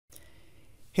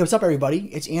Hey, what's up,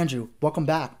 everybody? It's Andrew. Welcome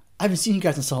back. I haven't seen you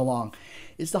guys in so long.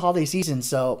 It's the holiday season,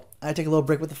 so I take a little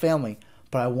break with the family,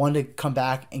 but I wanted to come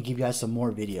back and give you guys some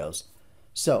more videos.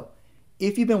 So,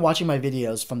 if you've been watching my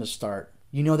videos from the start,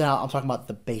 you know that I'm talking about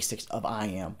the basics of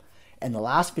IAM. And the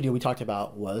last video we talked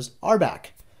about was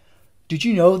RBAC. Did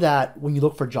you know that when you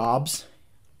look for jobs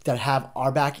that have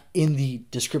RBAC in the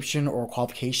description or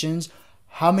qualifications,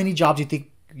 how many jobs do you think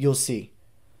you'll see?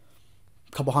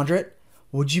 A couple hundred?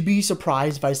 Would you be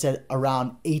surprised if I said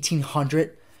around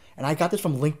 1,800? And I got this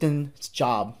from LinkedIn's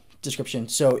job description,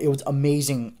 so it was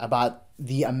amazing about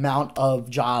the amount of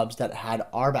jobs that had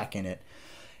RBAC in it.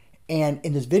 And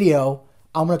in this video,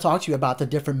 I'm going to talk to you about the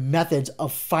different methods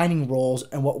of finding roles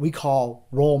and what we call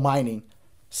role mining.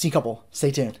 See you couple.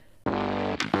 Stay tuned.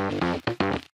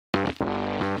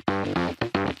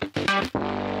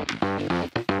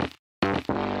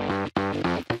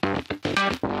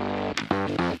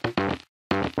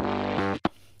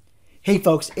 Hey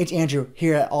folks, it's Andrew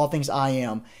here at All Things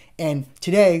IAM, and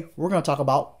today we're going to talk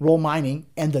about role mining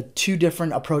and the two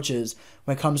different approaches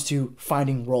when it comes to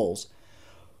finding roles.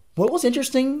 What was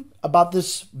interesting about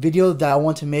this video that I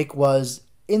want to make was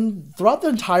throughout the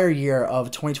entire year of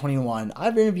 2021,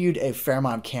 I've interviewed a fair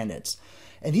amount of candidates,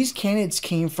 and these candidates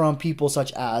came from people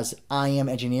such as IAM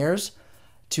engineers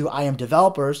to IAM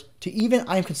developers to even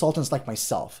IAM consultants like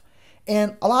myself.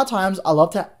 And a lot of times I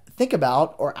love to think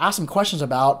about or ask them questions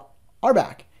about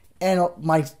RBAC. And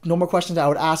my normal questions I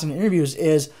would ask in interviews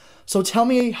is, so tell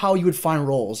me how you would find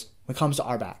roles when it comes to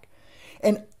RBAC.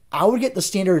 And I would get the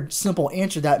standard simple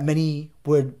answer that many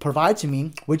would provide to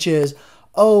me, which is,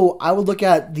 oh, I would look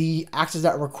at the access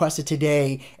that were requested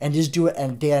today and just do it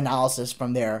and data analysis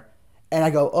from there. And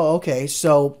I go, oh, okay,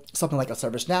 so something like a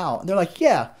ServiceNow. And they're like,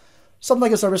 yeah, something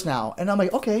like a ServiceNow. And I'm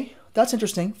like, okay, that's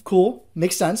interesting, cool,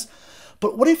 makes sense.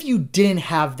 But what if you didn't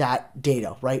have that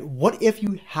data, right? What if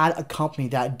you had a company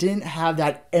that didn't have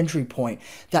that entry point,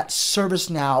 that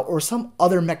ServiceNow or some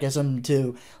other mechanism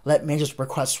to let managers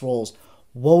request roles?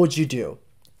 What would you do?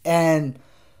 And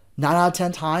 9 out of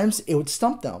 10 times, it would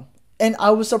stump them. And I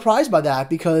was surprised by that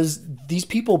because these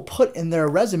people put in their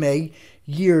resume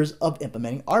years of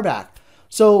implementing RBAC.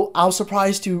 So I was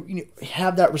surprised to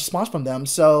have that response from them.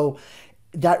 So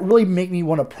that really made me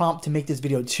want to prompt to make this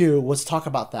video too, was talk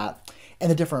about that and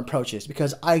the different approaches,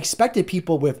 because I expected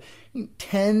people with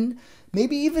 10,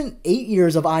 maybe even 8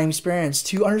 years of IAM experience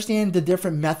to understand the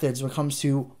different methods when it comes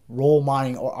to role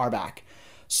mining or RBAC.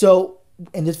 So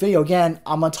in this video, again,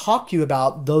 I'm going to talk to you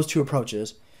about those two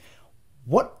approaches.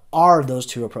 What are those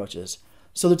two approaches?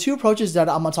 So the two approaches that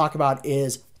I'm going to talk about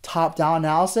is top-down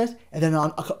analysis and then,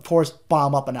 of course,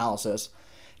 bottom-up analysis.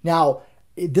 Now,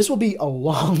 this will be a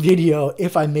long video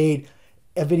if I made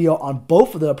a video on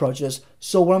both of the approaches.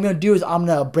 So what I'm going to do is I'm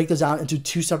going to break this down into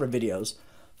two separate videos.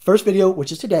 First video,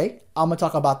 which is today, I'm going to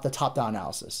talk about the top-down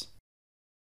analysis.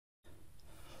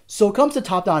 So when it comes to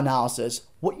top-down analysis,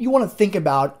 what you want to think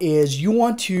about is you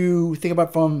want to think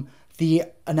about from the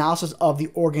analysis of the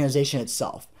organization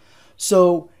itself.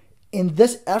 So in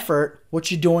this effort, what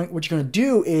you're going to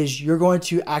do is you're going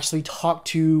to actually talk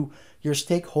to your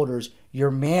stakeholders,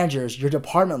 your managers, your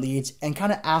department leads, and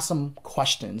kind of ask them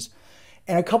questions.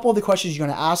 And a couple of the questions you're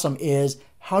going to ask them is,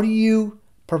 how do you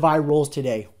provide roles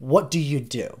today? What do you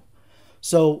do?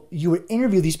 So you would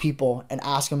interview these people and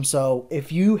ask them, so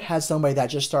if you had somebody that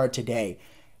just started today,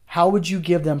 how would you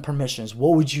give them permissions?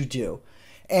 What would you do?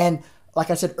 And like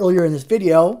I said earlier in this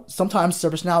video, sometimes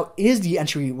ServiceNow is the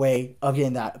entryway of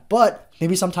getting that. But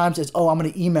maybe sometimes it's, oh, I'm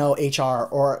going to email HR,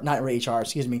 or not HR,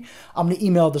 excuse me. I'm going to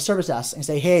email the service desk and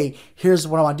say, hey, here's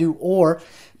what I want to do. Or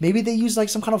maybe they use like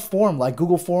some kind of form like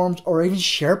Google Forms or even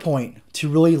SharePoint to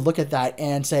really look at that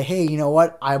and say, hey, you know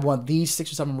what? I want these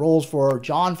 6 or 7 roles for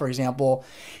John, for example.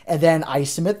 And then I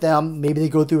submit them. Maybe they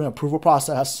go through an approval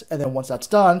process. And then once that's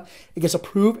done, it gets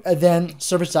approved. And then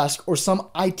service desk or some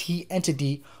IT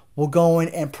entity will go in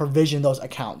and provision those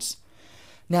accounts.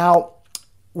 Now,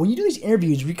 when you do these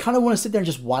interviews, we kind of want to sit there and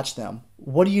just watch them.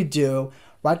 What do you do?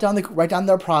 Write down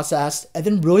their process, and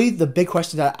then really the big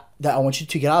question that I want you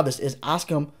to get out of this is ask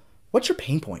them, what's your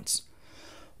pain points?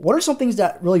 What are some things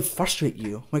that really frustrate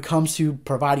you when it comes to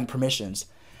providing permissions?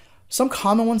 Some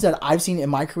common ones that I've seen in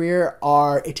my career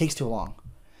are, it takes too long.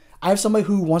 I have somebody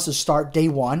who wants to start day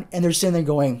one, and they're sitting there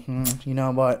going, you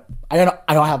know what, I don't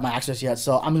have my access yet,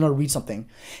 so I'm going to read something.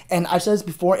 And I've said this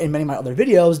before in many of my other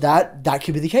videos that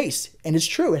could be the case. And it's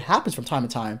true. It happens from time to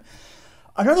time.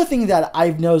 Another thing that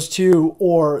I've noticed too,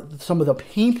 or some of the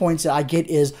pain points that I get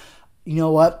is, you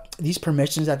know what, these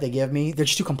permissions that they give me, they're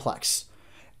just too complex.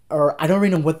 Or I don't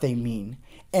really know what they mean.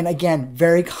 And again,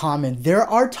 very common. There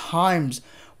are times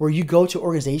where you go to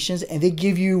organizations and they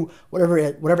give you whatever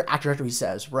Active Directory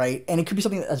says, right? And it could be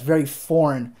something that's very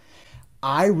foreign.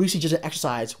 I recently did an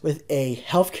exercise with a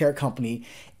healthcare company,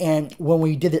 and when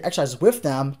we did the exercise with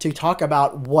them to talk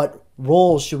about what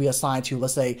roles should we assign to,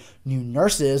 let's say, new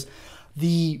nurses,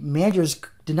 the managers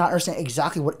did not understand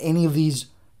exactly what any of these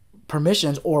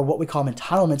permissions or what we call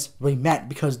entitlements really meant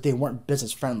because they weren't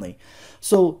business friendly.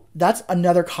 So that's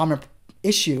another common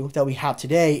issue that we have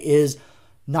today is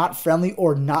not friendly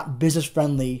or not business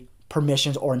friendly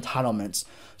permissions or entitlements.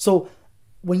 So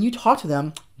when you talk to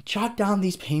them, jot down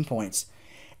these pain points.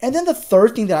 And then the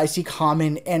third thing that I see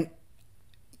common, and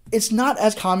it's not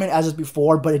as common as it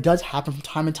before, but it does happen from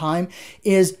time to time,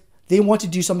 is they want to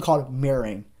do something called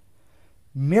mirroring.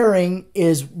 Mirroring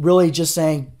is really just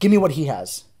saying, give me what he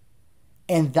has.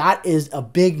 And that is a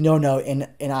big no-no in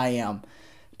IAM,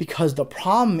 because the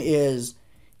problem is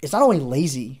it's not only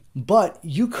lazy, but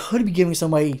you could be giving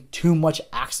somebody too much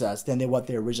access than what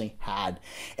they originally had.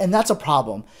 And that's a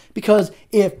problem, because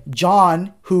if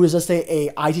John, who is, let's say,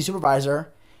 a IT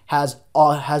supervisor, has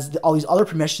all these other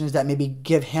permissions that maybe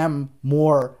give him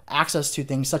more access to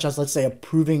things, such as, let's say,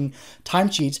 approving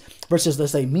timesheets, versus,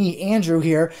 let's say, me, Andrew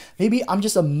here, maybe I'm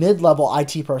just a mid-level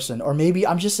IT person, or maybe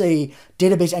I'm just a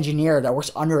database engineer that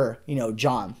works under,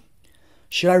 John.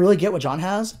 Should I really get what John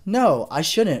has? No, I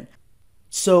shouldn't.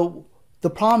 So the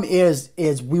problem is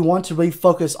we want to really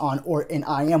focus on, or in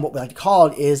IAM, what we like to call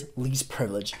it is least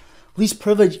privilege. Least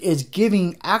privilege is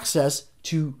giving access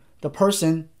to the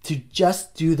person to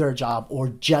just do their job, or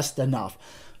just enough.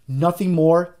 Nothing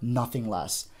more, nothing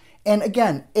less. And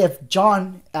again, if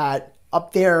John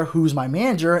up there, who's my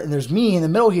manager, and there's me in the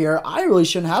middle here, I really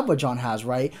shouldn't have what John has,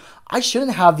 right? I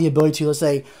shouldn't have the ability to, let's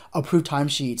say, approve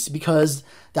timesheets, because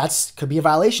could be a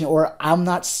violation, or I'm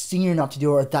not senior enough to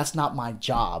do it, or that's not my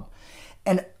job.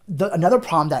 And another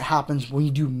problem that happens when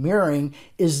you do mirroring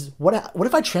is, what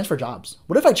if I transfer jobs?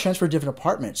 What if I transfer different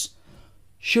departments?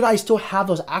 Should I still have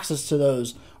those access to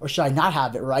those, or should I not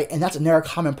have it, right? And that's another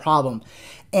common problem.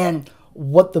 And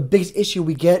what the biggest issue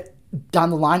we get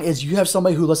down the line is, you have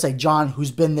somebody who, let's say John,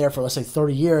 who's been there for, let's say,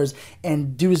 30 years,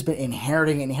 and dude has been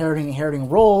inheriting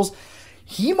roles.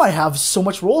 He might have so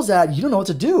much roles that you don't know what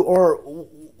to do. Or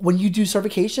when you do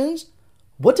certifications,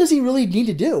 what does he really need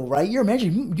to do, right? You're a manager,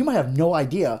 you might have no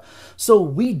idea. So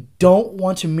we don't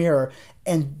want to mirror,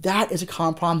 and that is a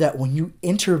common problem that when you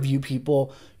interview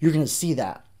people, you're going to see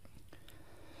that.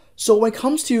 So when it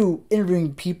comes to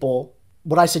interviewing people,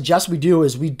 what I suggest we do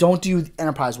is we don't do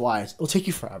enterprise-wide. It'll take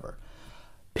you forever.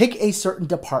 Pick a certain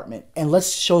department and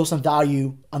let's show some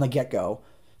value on the get-go.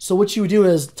 So what you would do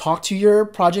is talk to your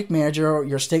project manager, or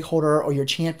your stakeholder, or your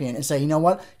champion, and say, you know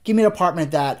what, give me a department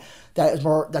that's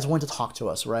willing to talk to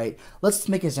us, right? Let's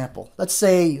make an example. Let's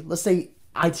say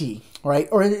IT, right?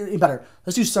 Or better,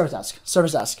 let's do service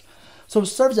desk. So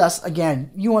service desk, again,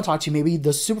 you want to talk to maybe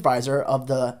the supervisor of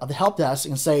the help desk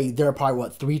and say there are probably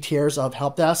 3 tiers of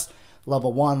help desk: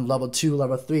 level 1, level 2,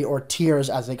 level 3, or tiers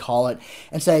as they call it,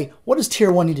 and say, what does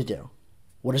tier 1 need to do?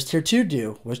 What does tier 2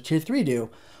 do? What does tier 3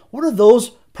 do? What are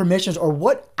those permissions, or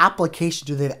what applications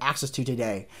do they have access to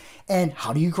today? And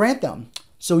how do you grant them?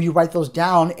 So you write those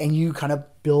down and you kind of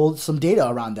build some data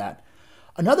around that.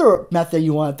 Another method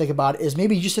you want to think about is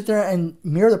maybe you sit there and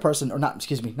mirror the person, or not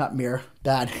mirroring.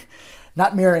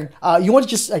 You want to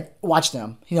just watch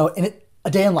them, in a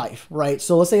day in life, right?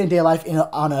 So let's say a day in life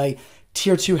on a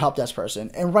tier 2 help desk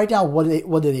person, and write down what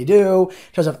do they do in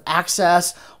terms of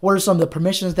access, what are some of the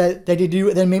permissions that they do,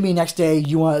 and then maybe next day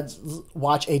you want to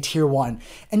watch a tier 1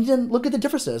 and then look at the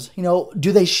differences.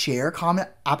 Do they share common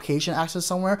application access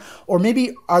somewhere, or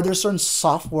maybe are there certain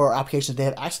software applications they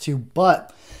have access to,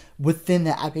 but within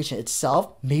the application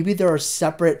itself, maybe there are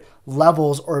separate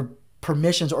levels or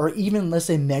permissions, or even, let's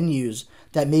say, menus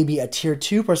that maybe a tier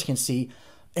 2 person can see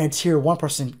and a tier 1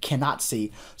 person cannot see.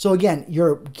 So again,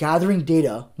 you're gathering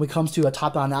data when it comes to a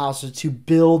top-down analysis to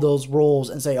build those roles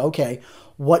and say, okay,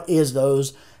 what is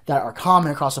those that are common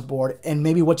across the board, and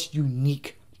maybe what's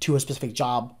unique to a specific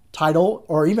job title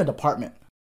or even department.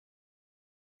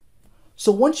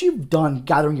 So once you've done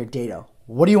gathering your data,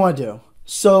 what do you want to do?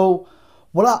 So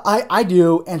what I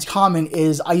do, and it's common,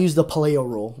 is I use the Paleo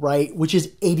rule, right? Which is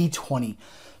 80-20.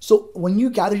 So when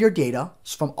you gather your data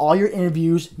from all your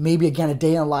interviews, maybe again a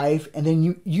day in life, and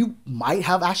then you might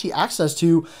have actually access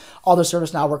to all the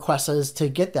ServiceNow requests to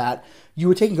get that, you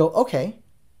would take and go, okay,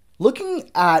 looking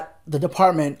at the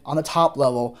department on the top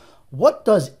level, what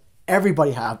does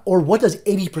everybody have, or what does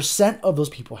 80% of those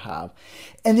people have?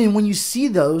 And then when you see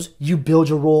those, you build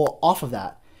your role off of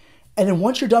that. And then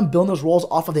once you're done building those roles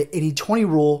off of the 80-20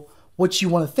 rule, what you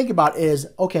want to think about is,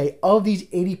 okay, of these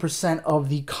 80% of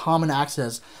the common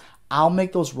access, I'll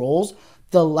make those roles.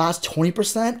 The last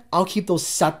 20%, I'll keep those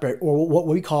separate, or what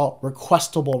we call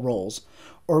requestable roles,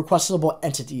 or requestable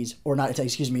entities, or not,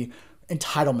 excuse me,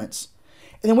 entitlements.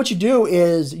 And then what you do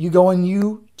is you go and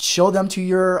you show them to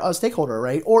your stakeholder,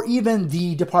 right? Or even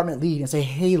the department lead and say,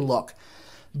 hey, look,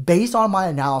 based on my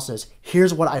analysis,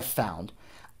 here's what I found.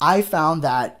 I found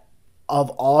that of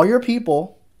all your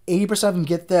people, 80% of them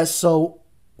get this, so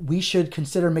we should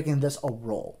consider making this a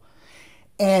role.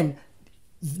 And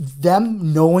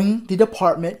them knowing the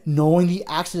department, knowing the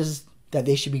access that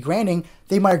they should be granting,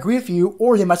 they might agree with you,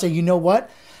 or they might say, you know what?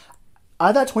 Out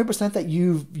of that 20% that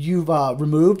you've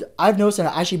removed, I've noticed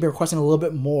that I should be requesting a little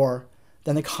bit more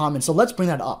than the common. So let's bring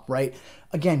that up, right?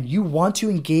 Again, you want to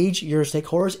engage your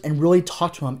stakeholders and really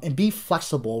talk to them and be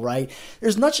flexible, right?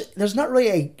 There's not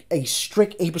really a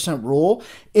strict 8% rule.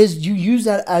 Is you use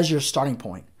that as your starting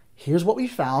point. Here's what we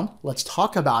found. Let's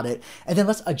talk about it, and then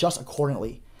let's adjust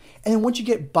accordingly. And then once you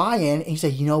get buy-in and you say,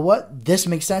 you know what, this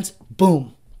makes sense,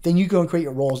 boom, then you go and create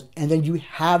your roles, and then you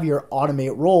have your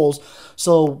automated roles.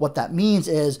 So what that means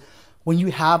is when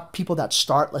you have people that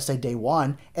start, let's say day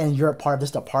one, and you're a part of this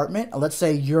department, and let's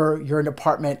say you're in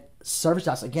department service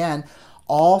desk, again,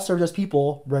 all service desk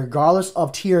people, regardless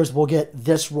of tiers, will get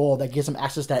this role that gives them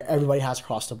access that everybody has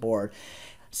across the board.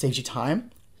 Saves you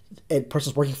time. A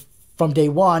person's working from day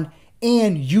one,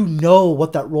 and you know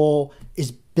what that role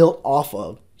is built off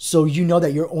of. So you know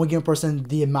that you're only giving a person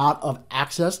the amount of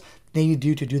access they need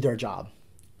to do their job.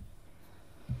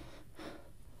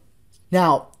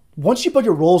 Now, once you build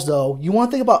your roles, though, you want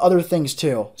to think about other things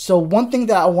too. So one thing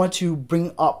that I want to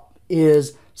bring up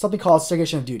is something called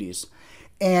segregation of duties.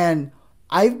 And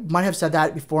I might have said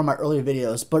that before in my earlier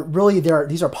videos, but really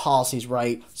these are policies,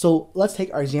 right? So let's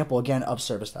take our example again of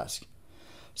service desk.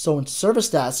 So in service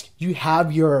desk, you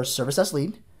have your service desk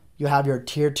lead, you have your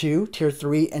tier 2, tier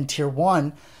 3, and tier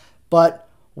 1. But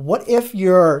what if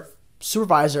your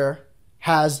supervisor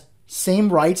has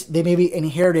same rights they maybe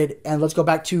inherited? And let's go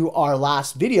back to our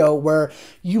last video where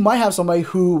you might have somebody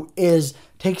who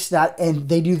takes that and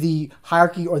they do the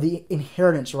hierarchy or the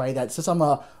inheritance, right? That since I'm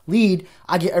a lead,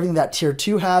 I get everything that tier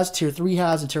 2 has, tier 3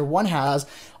 has, and tier 1 has,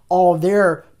 all of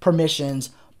their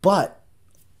permissions. But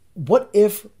what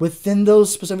if within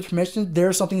those specific permissions, there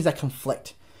are some things that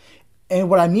conflict? And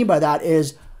what I mean by that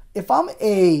is if I'm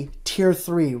a tier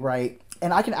 3, right,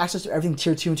 and I can access everything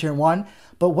tier 2 and tier 1,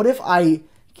 but what if I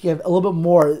give a little bit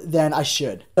more than I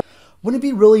should? Wouldn't it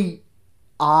be really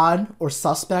odd or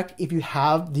suspect if you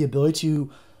have the ability to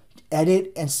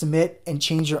edit and submit and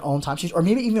change your own timesheets, or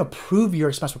maybe even approve your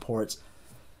expense reports?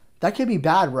 That could be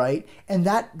bad, right? And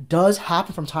that does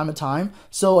happen from time to time.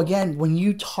 So again, when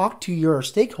you talk to your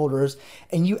stakeholders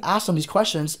and you ask them these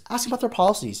questions, ask them about their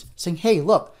policies, saying, hey,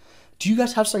 look, do you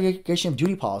guys have segregation of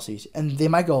duty policies? And they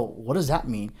might go, what does that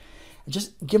mean? And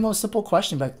just give them a simple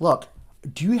question like, look,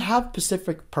 do you have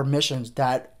specific permissions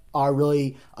that are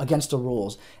really against the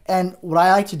rules? And what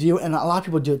I like to do, and a lot of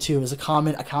people do it too, is a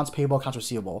common accounts payable, accounts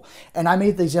receivable. And I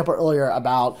made the example earlier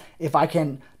about if I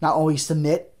can not only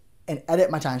submit and edit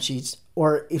my timesheets,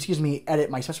 or edit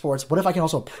my expense reports, what if I can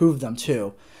also approve them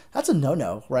too? That's a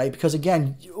no-no, right? Because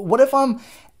again, what if I'm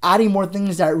adding more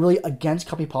things that are really against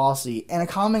company policy? And a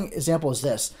common example is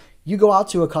this. You go out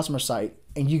to a customer site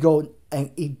and you go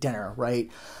and eat dinner, right?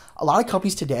 A lot of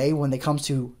companies today, when it comes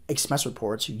to expense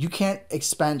reports, you can't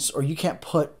expense or you can't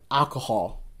put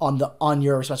alcohol on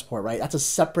your expense report, right? That's a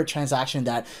separate transaction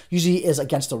that usually is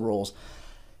against the rules.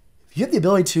 If you have the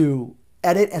ability to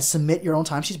edit and submit your own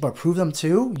timesheets but approve them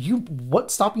too,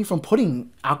 what's stopping you from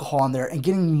putting alcohol on there and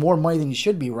getting more money than you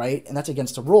should be, right? And that's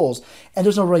against the rules, and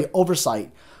there's no really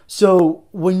oversight. So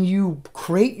when you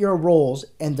create your roles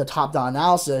in the top-down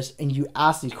analysis and you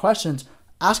ask these questions,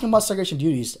 ask them about segregation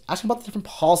duties, ask them about the different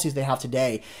policies they have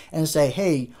today, and say,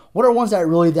 hey, what are ones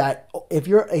that if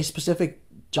you're a specific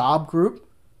job group,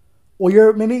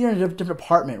 or maybe you're in a different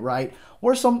department, right?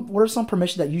 What are some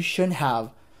permissions that you shouldn't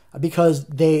have because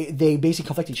they basically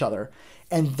conflict each other?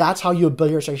 And that's how you build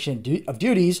your segregation of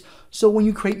duties. So when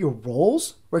you create your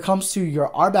roles, where it comes to your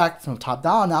RBAC from a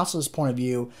top-down analysis point of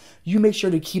view, you make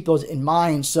sure to keep those in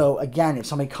mind. So again, if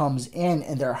somebody comes in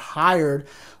and they're hired,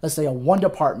 let's say a one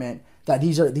department, that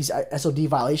these SOD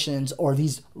violations or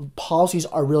these policies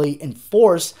are really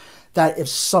enforced, that if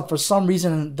for some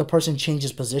reason the person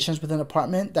changes positions within the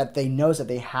department, that they know that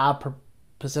they have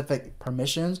specific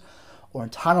permissions or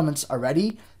entitlements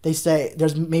already, they say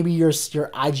there's maybe your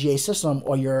IGA system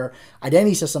or your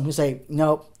identity system who say,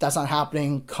 no, that's not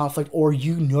happening, conflict, or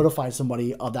you notify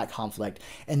somebody of that conflict.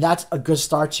 And that's a good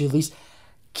start to at least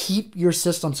keep your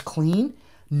systems clean,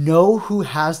 know who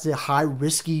has the high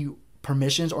risky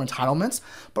permissions or entitlements,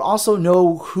 but also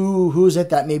know who is it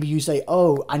that maybe you say,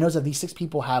 oh, I know that these 6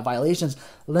 people have violations.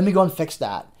 Let me go and fix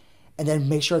that. And then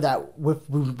make sure that when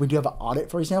you have an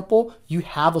audit, for example, you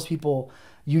have those people,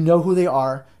 you know who they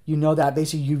are, you know that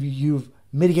basically you've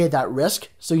mitigated that risk,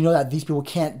 so you know that these people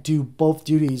can't do both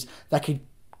duties that could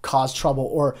cause trouble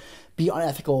or be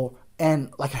unethical.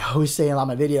 And like I always say in a lot of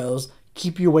my videos,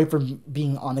 keep you away from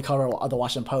being on the cover of the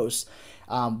Washington Post,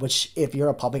 which if you're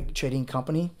a public trading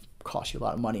company, costs you a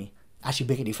lot of money.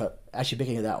 Actually,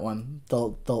 Biggity that one,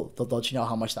 they'll let you know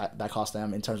how much that costs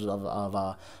them in terms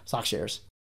of stock shares.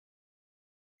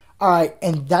 All right,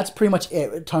 and that's pretty much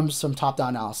it in terms of some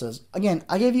top-down analysis. Again,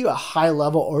 I gave you a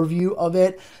high-level overview of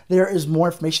it. There is more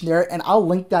information there, and I'll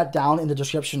link that down in the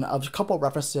description of a couple of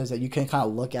references that you can kind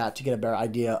of look at to get a better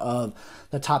idea of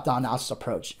the top-down analysis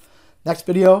approach. Next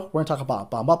video, we're going to talk about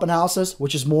bottom-up analysis,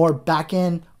 which is more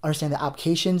back-end, understanding the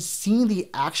application, seeing the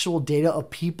actual data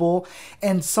of people,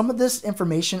 and some of this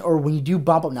information, or when you do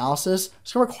bottom-up analysis,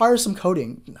 it's going to require some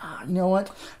coding. You know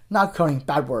what? Not coding,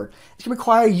 bad word. It's going to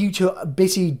require you to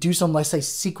basically do some, let's say,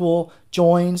 SQL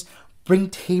joins,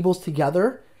 bring tables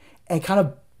together, and kind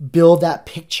of build that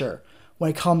picture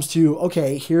when it comes to,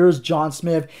 okay, here's John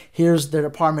Smith, here's their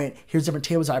department, here's different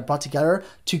tables that I brought together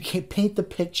to paint the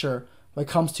picture when it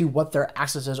comes to what their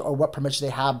access is or what permissions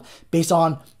they have based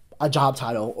on a job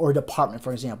title or a department,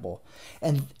 for example.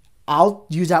 And I'll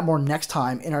use that more next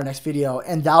time in our next video,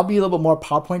 and that'll be a little bit more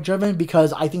PowerPoint driven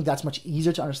because I think that's much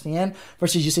easier to understand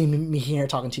versus just seeing me here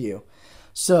talking to you.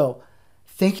 So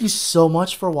thank you so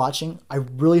much for watching. I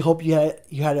really hope you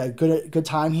had a good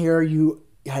time here. You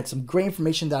had some great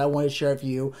information that I wanted to share with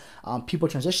you. People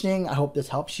transitioning, I hope this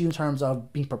helps you in terms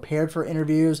of being prepared for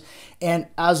interviews. And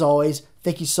as always,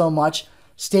 thank you so much.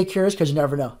 Stay curious because you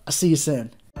never know. I'll see you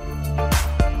soon.